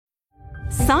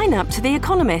Sign up to The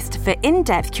Economist for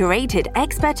in-depth curated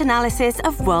expert analysis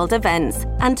of world events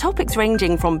and topics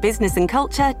ranging from business and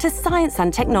culture to science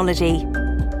and technology.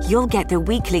 You'll get the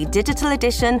weekly digital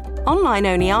edition,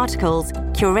 online-only articles,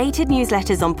 curated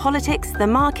newsletters on politics, the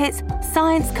markets,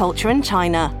 science, culture and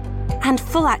China, and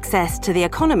full access to The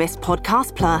Economist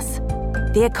Podcast Plus.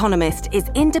 The Economist is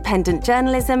independent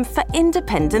journalism for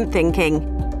independent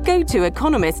thinking. Go to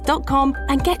economist.com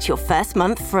and get your first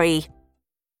month free.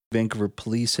 Vancouver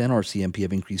Police and RCMP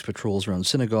have increased patrols around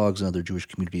synagogues and other Jewish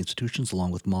community institutions,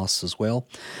 along with mosques as well.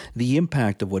 The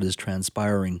impact of what is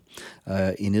transpiring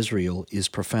in Israel is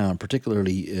profound,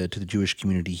 particularly to the Jewish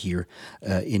community here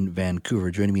in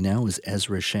Vancouver. Joining me now is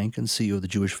Ezra Shankin, CEO of the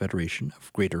Jewish Federation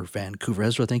of Greater Vancouver.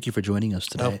 Ezra, thank you for joining us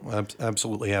today. Oh, I'm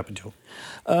absolutely happy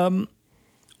to.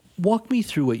 Walk me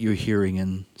through what you're hearing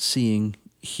and seeing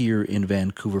here in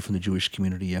Vancouver from the Jewish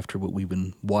community after what we've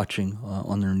been watching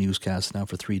on their newscasts now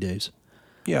for 3 days.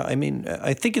 Yeah, I mean,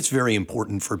 I think it's very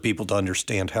important for people to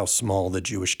understand how small the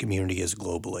Jewish community is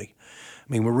globally. I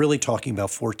mean, we're really talking about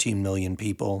 14 million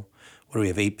people. What do we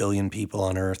have, 8 billion people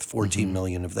on Earth? 14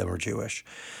 million of them are Jewish.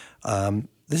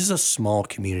 This is a small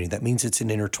community. That means it's an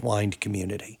intertwined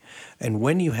community. And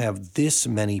when you have this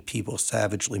many people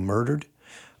savagely murdered,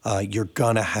 you're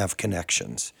going to have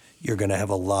connections. You're going to have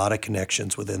a lot of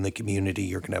connections within the community.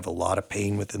 You're going to have a lot of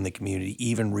pain within the community,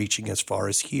 even reaching as far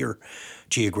as here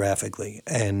geographically.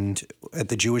 And at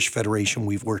the Jewish Federation,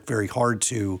 we've worked very hard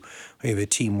we have a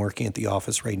team working at the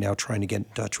office right now trying to get in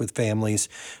touch with families,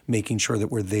 making sure that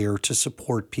we're there to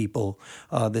support people.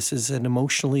 This is an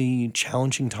emotionally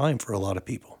challenging time for a lot of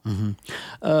people. Mm-hmm.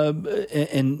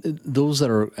 And those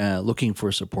that are looking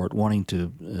for support, wanting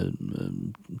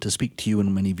to speak to you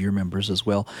and many of your members as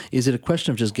well, is it a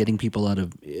question of just getting people out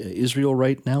of Israel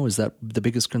right now? Is that the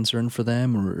biggest concern for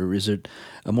them? Or is it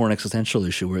a more an existential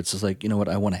issue where it's just like, you know what,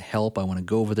 I want to help, I want to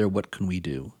go over there, what can we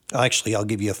do? Actually, I'll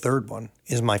give you a third one.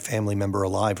 Is my family member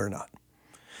alive or not?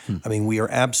 I mean, we are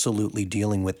absolutely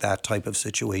dealing with that type of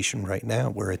situation right now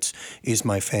where is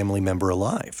my family member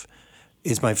alive?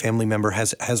 Is my family member,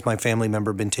 has my family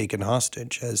member been taken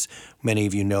hostage? As many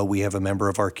of you know, we have a member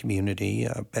of our community,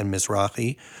 Ben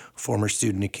Mizrahi, former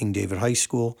student at King David High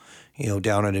School,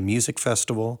 down at a music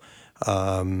festival.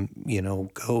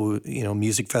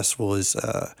 Music festival is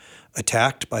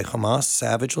attacked by Hamas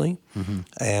savagely. Mm-hmm.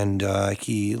 And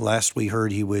last we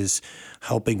heard he was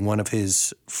helping one of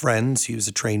his friends. He was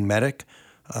a trained medic.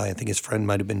 I think his friend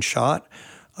might have been shot.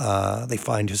 They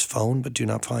find his phone, but do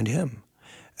not find him.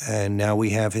 And now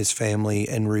we have his family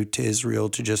en route to Israel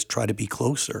to just try to be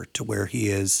closer to where he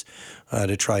is,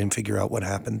 to try and figure out what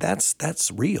happened.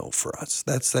 That's real for us.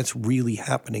 That's really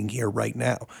happening here right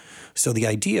now. So the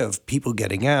idea of people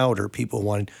getting out or people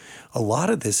wanting, a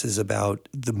lot of this is about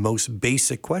the most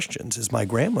basic questions. Is my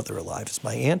grandmother alive? Is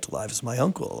my aunt alive? Is my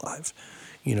uncle alive?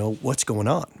 What's going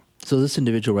on? So this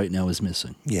individual right now is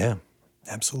missing. Yeah,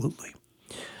 absolutely.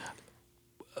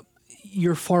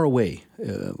 You're far away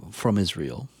from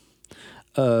Israel.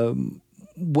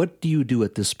 What do you do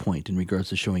at this point in regards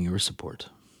to showing your support?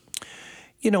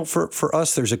 For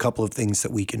us, there's a couple of things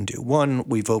that we can do. One,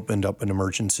 we've opened up an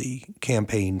emergency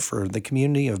campaign for the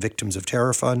community, a Victims of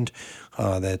Terror Fund.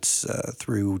 That's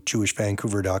through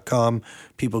jewishvancouver.com.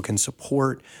 People can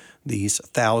support these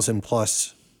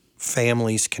 1,000+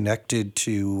 families connected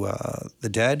to the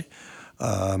dead,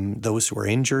 those who are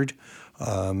injured,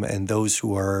 and those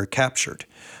who are captured.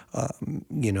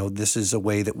 This is a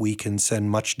way that we can send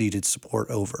much needed support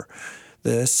over.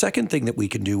 The second thing that we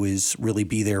can do is really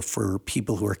be there for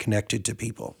people who are connected to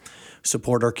people.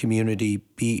 Support our community,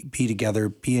 be together,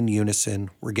 be in unison.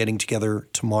 We're getting together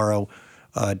tomorrow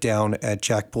down at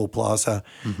Jack Bull Plaza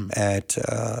at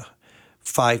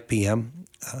 5 p.m.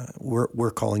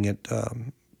 We're calling it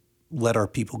Let Our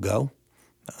People Go.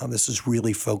 This is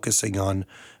really focusing on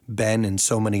Ben and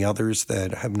so many others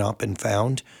that have not been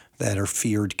found, that are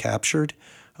feared captured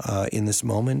in this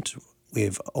moment. We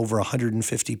have over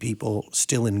 150 people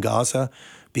still in Gaza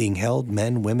being held,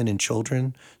 men, women, and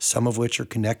children, some of which are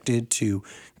connected to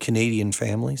Canadian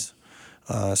families.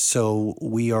 So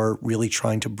we are really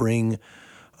trying to bring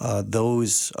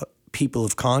those people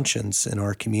of conscience in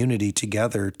our community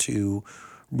together to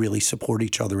really support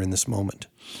each other in this moment.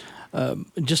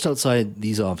 Just outside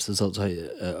these offices,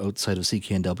 outside of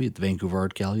CKNW at the Vancouver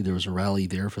Art Gallery, there was a rally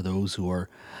there for those who are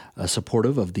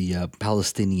supportive of the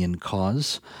Palestinian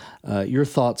cause. Your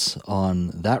thoughts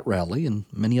on that rally and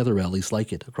many other rallies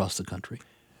like it across the country?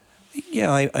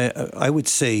 Yeah, I would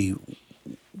say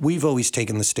we've always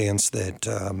taken the stance that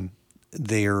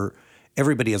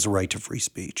everybody has a right to free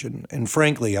speech, and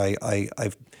frankly,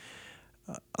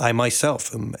 I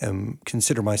myself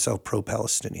consider myself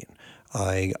pro-Palestinian.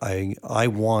 I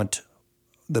want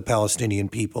the Palestinian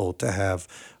people to have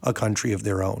a country of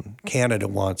their own. Canada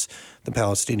wants the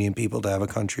Palestinian people to have a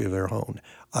country of their own.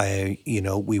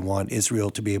 We want Israel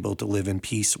to be able to live in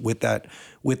peace with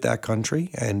that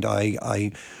country. And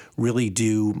I really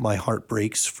do. My heart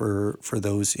breaks for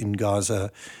those in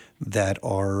Gaza that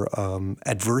are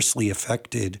adversely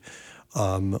affected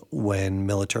when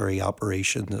military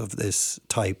operations of this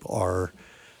type are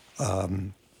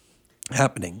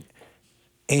happening.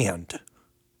 And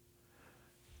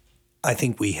I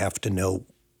think we have to know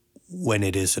when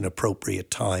it is an appropriate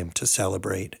time to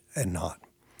celebrate and not.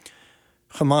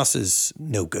 Hamas is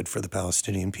no good for the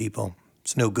Palestinian people.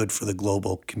 It's no good for the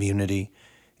global community.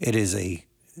 It is a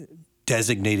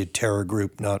designated terror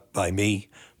group, not by me,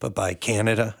 but by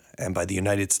Canada and by the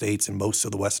United States and most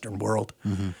of the Western world.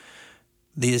 Mm-hmm.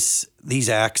 These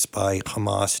acts by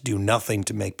Hamas do nothing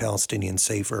to make Palestinians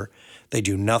safer. They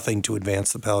do nothing to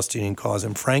advance the Palestinian cause.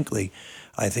 And frankly,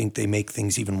 I think they make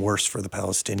things even worse for the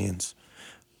Palestinians.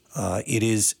 It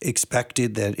is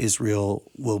expected that Israel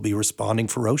will be responding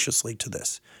ferociously to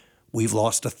this. We've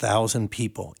lost 1,000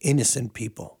 people, innocent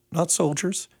people, not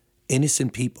soldiers,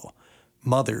 innocent people,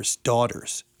 mothers,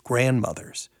 daughters,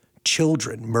 grandmothers,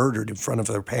 children murdered in front of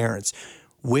their parents,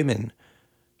 women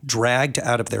dragged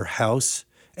out of their house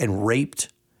and raped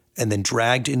and then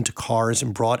dragged into cars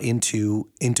and brought into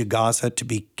Gaza to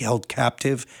be held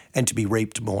captive and to be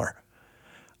raped more.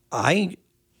 I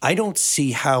don't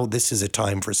see how this is a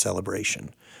time for celebration.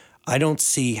 I don't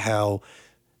see how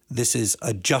this is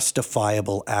a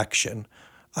justifiable action.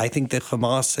 I think that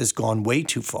Hamas has gone way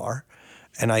too far,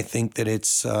 and I think that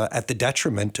it's at the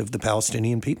detriment of the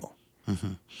Palestinian people.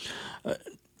 Mm-hmm.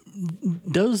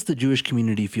 Does the Jewish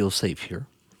community feel safe here?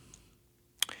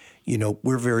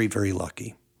 We're very, very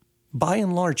lucky. By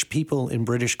and large, people in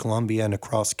British Columbia and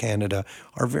across Canada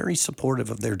are very supportive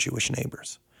of their Jewish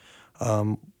neighbors.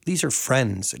 These are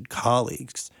friends and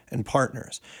colleagues and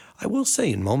partners. I will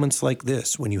say, in moments like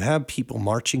this, when you have people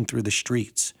marching through the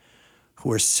streets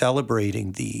who are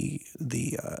celebrating the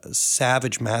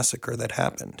savage massacre that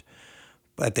happened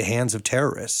at the hands of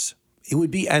terrorists, it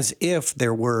would be as if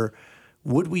there were,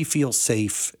 would we feel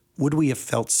safe, would we have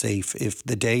felt safe if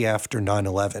the day after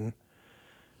 9/11,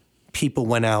 people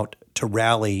went out to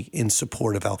rally in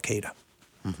support of al-Qaeda?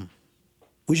 Mm-hmm.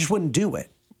 We just wouldn't do it.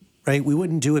 Right? We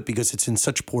wouldn't do it because it's in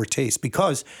such poor taste.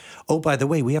 Because, oh, by the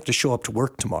way, we have to show up to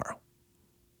work tomorrow.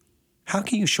 How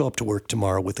can you show up to work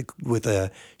tomorrow with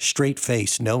a straight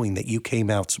face knowing that you came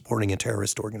out supporting a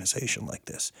terrorist organization like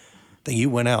this? That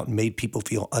you went out and made people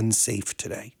feel unsafe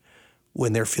today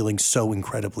when they're feeling so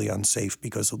incredibly unsafe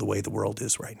because of the way the world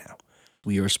is right now.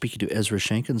 We are speaking to Ezra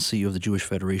Shenkin, CEO of the Jewish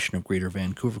Federation of Greater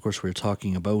Vancouver. Of course, we're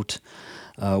talking about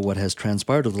what has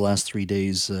transpired over the last 3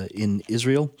 days in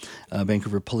Israel.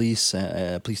 Vancouver Police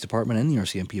Department and the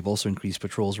RCMP have also increased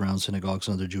patrols around synagogues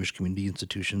and other Jewish community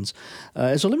institutions.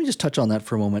 So let me just touch on that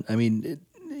for a moment. I mean,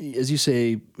 as you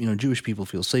say, Jewish people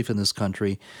feel safe in this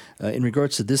country. In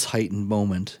regards to this heightened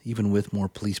moment, even with more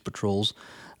police patrols,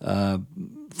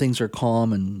 things are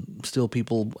calm, and still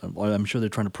people, I'm sure they're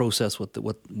trying to process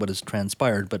what has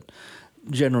transpired, but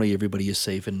generally everybody is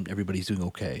safe and everybody's doing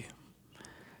okay.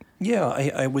 Yeah,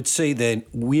 I would say that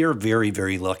we're very,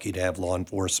 very lucky to have law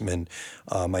enforcement.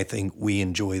 I think we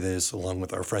enjoy this along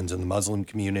with our friends in the Muslim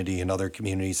community and other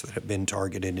communities that have been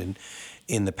targeted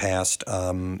in the past.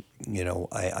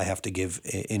 I have to give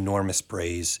enormous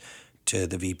praise to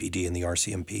the VPD and the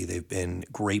RCMP. They've been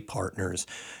great partners.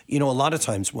 A lot of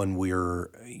times when we're,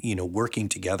 working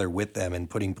together with them and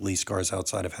putting police cars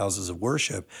outside of houses of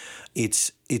worship,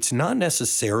 it's not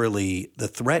necessarily, the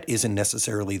threat isn't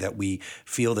necessarily that we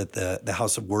feel that the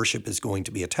house of worship is going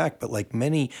to be attacked, but like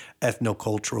many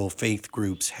ethnocultural faith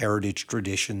groups, heritage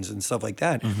traditions and stuff like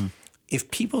that, mm-hmm. If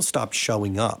people stop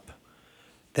showing up,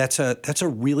 that's a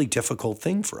really difficult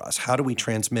thing for us. How do we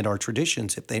transmit our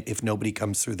traditions if nobody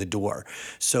comes through the door?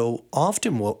 So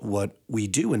often what we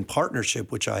do in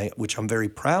partnership, which I'm very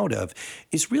proud of,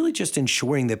 is really just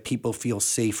ensuring that people feel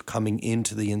safe coming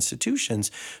into the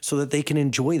institutions so that they can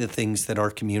enjoy the things that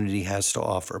our community has to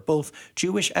offer, both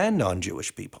Jewish and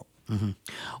non-Jewish people. Mm-hmm.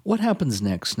 What happens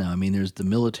next now? I mean, there's the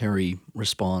military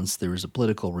response, there is a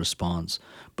political response,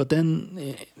 but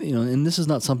then, and this is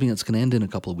not something that's going to end in a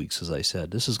couple of weeks, as I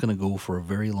said. This is going to go for a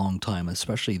very long time,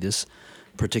 especially this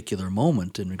particular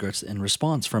moment in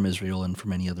response from Israel and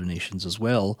from many other nations as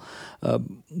well.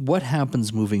 What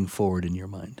happens moving forward in your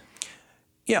mind?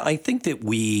 Yeah, I think that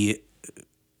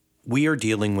we are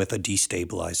dealing with a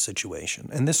destabilized situation.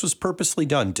 And this was purposely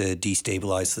done to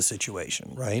destabilize the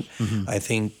situation, right? I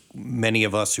think many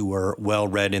of us who are well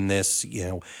read in this,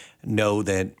 know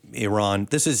that Iran,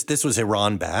 this was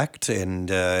Iran backed,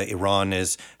 and Iran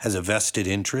has a vested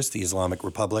interest. The Islamic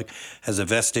Republic has a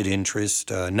vested interest,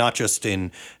 not just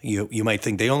in, you might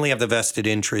think they only have the vested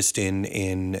interest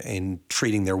in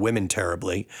treating their women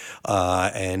terribly,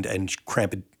 and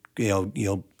cramping,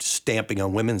 stamping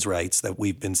on women's rights that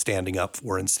we've been standing up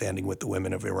for and standing with the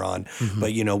women of Iran.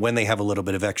 But, when they have a little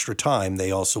bit of extra time,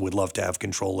 they also would love to have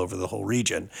control over the whole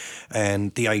region.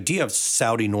 And the idea of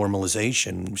Saudi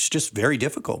normalization was just very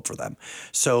difficult for them.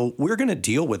 So we're going to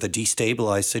deal with a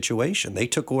destabilized situation. They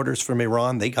took orders from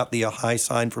Iran. They got the high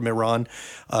sign from Iran,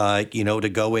 to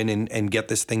go in and get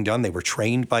this thing done. They were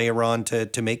trained by Iran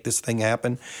to make this thing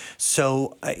happen.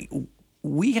 So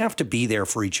we have to be there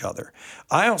for each other.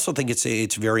 I also think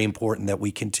it's very important that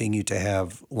we continue to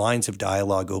have lines of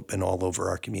dialogue open all over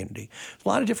our community. A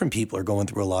lot of different people are going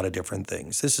through a lot of different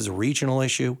things. This is a regional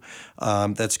issue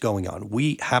that's going on.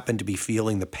 We happen to be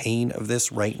feeling the pain of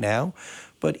this right now,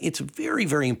 but it's very,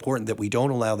 very important that we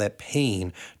don't allow that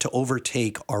pain to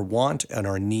overtake our want and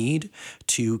our need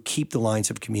to keep the lines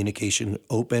of communication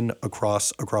open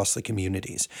across the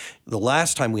communities. The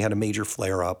last time we had a major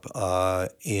flare-up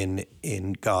in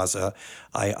Gaza,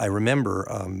 I remember,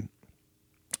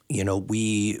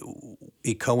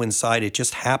 it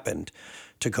just happened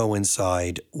to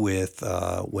coincide with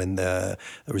when there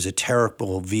was a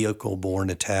terrible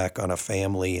vehicle-borne attack on a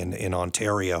family in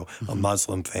Ontario, a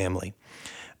Muslim family.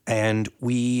 And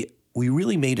we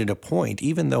really made it a point,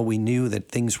 even though we knew that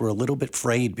things were a little bit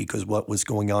frayed because what was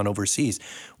going on overseas,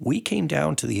 we came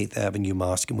down to the 8th Avenue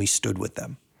Mosque and we stood with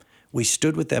them. We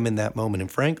stood with them in that moment.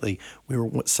 And frankly, we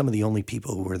were some of the only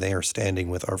people who were there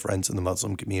standing with our friends in the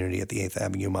Muslim community at the 8th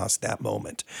Avenue Mosque that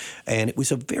moment. And it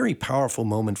was a very powerful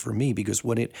moment for me because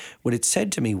what it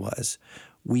said to me was,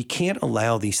 we can't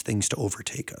allow these things to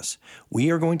overtake us. We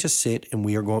are going to sit and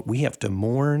we have to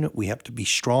mourn, we have to be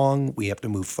strong, we have to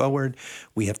move forward,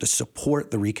 we have to support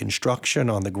the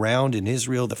reconstruction on the ground in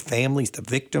Israel, the families, the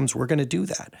victims. We're going to do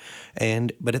that.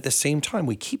 But at the same time,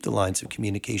 we keep the lines of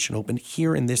communication open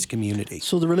here in this community.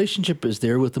 So the relationship is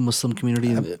there with the Muslim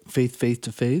community, faith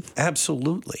to faith?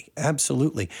 Absolutely.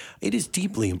 Absolutely. It is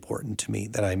deeply important to me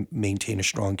that I maintain a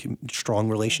strong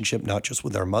relationship, not just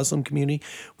with our Muslim community,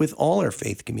 with all our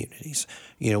faith communities.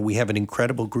 We have an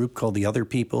incredible group called the Other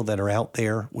People that are out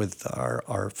there with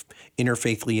our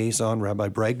interfaith liaison, Rabbi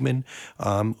Bregman,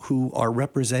 who are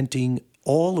representing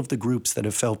all of the groups that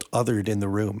have felt othered in the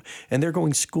room. And they're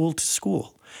going school to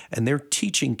school. And they're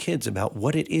teaching kids about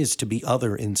what it is to be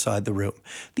other inside the room.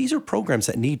 These are programs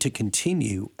that need to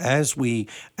continue as we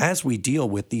deal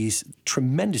with these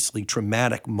tremendously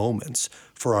traumatic moments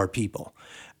for our people.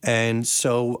 And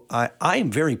so I am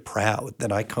very proud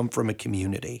that I come from a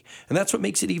community. And that's what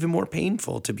makes it even more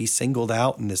painful to be singled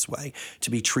out in this way, to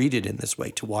be treated in this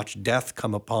way, to watch death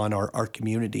come upon our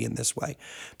community in this way.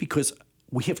 Because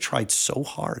we have tried so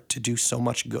hard to do so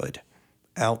much good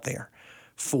out there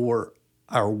for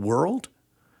our world,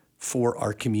 for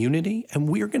our community, and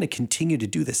we are going to continue to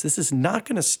do this. This is not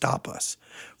going to stop us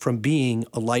from being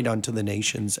a light unto the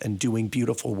nations and doing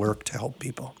beautiful work to help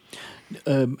people.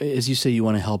 As you say, you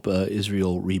want to help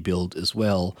Israel rebuild as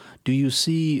well. Do you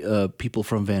see people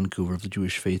from Vancouver of the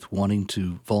Jewish faith wanting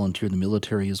to volunteer in the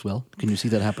military as well? Can you see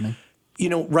that happening?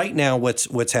 Right now,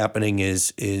 what's happening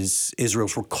is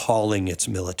Israel's recalling its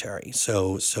military.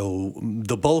 So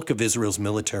the bulk of Israel's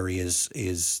military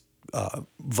is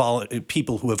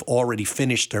people who have already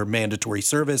finished their mandatory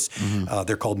service.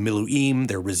 They're called miluim,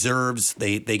 they're reserves,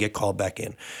 they get called back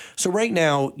in. So right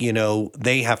now,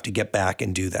 they have to get back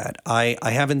and do that. I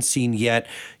haven't seen yet,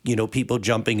 people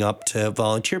jumping up to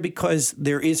volunteer because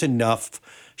there is enough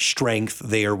strength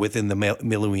there within the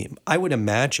miluim. I would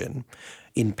imagine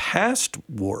in past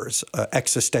wars,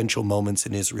 existential moments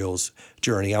in Israel's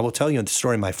journey, I will tell you the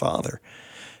story of my father.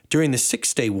 During the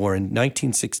Six-Day War in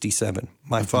 1967,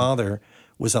 my father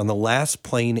was on the last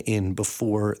plane in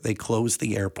before they closed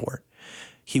the airport.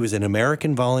 He was an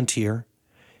American volunteer.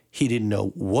 He didn't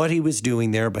know what he was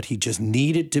doing there, but he just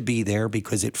needed to be there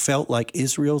because it felt like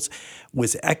Israel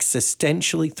was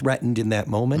existentially threatened in that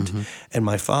moment. And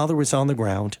my father was on the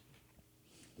ground,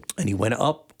 and he went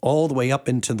up all the way up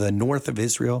into the north of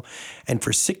Israel. And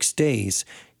for 6 days,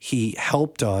 he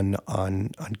helped on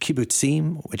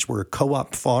kibbutzim, which were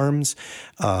co-op farms,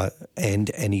 and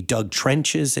he dug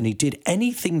trenches, and he did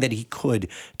anything that he could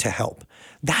to help.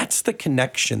 That's the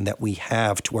connection that we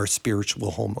have to our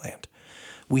spiritual homeland.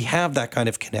 we have that kind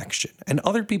of connection. And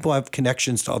other people have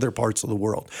connections to other parts of the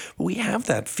world. But we have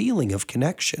that feeling of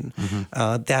connection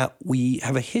that we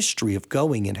have a history of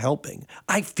going and helping.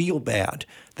 I feel bad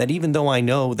that even though I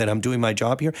know that I'm doing my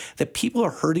job here, that people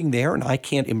are hurting there and I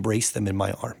can't embrace them in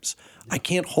my arms. I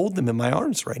can't hold them in my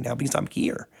arms right now because I'm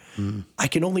here. I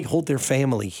can only hold their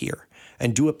family here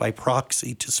and do it by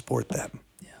proxy to support them.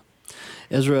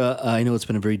 Ezra, I know it's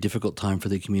been a very difficult time for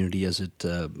the community as it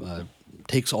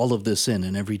takes all of this in,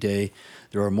 and every day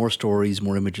there are more stories,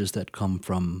 more images that come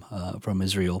from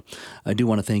Israel. I do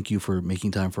want to thank you for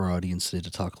making time for our audience today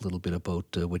to talk a little bit about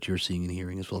what you're seeing and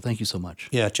hearing as well. Thank you so much.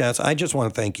 Yeah, Chaz, I just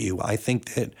want to thank you. I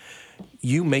think that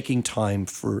you making time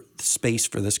for space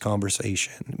for this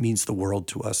conversation means the world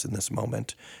to us in this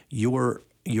moment. You're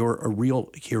a real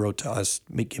hero to us,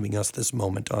 giving us this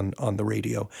moment on the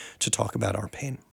radio to talk about our pain.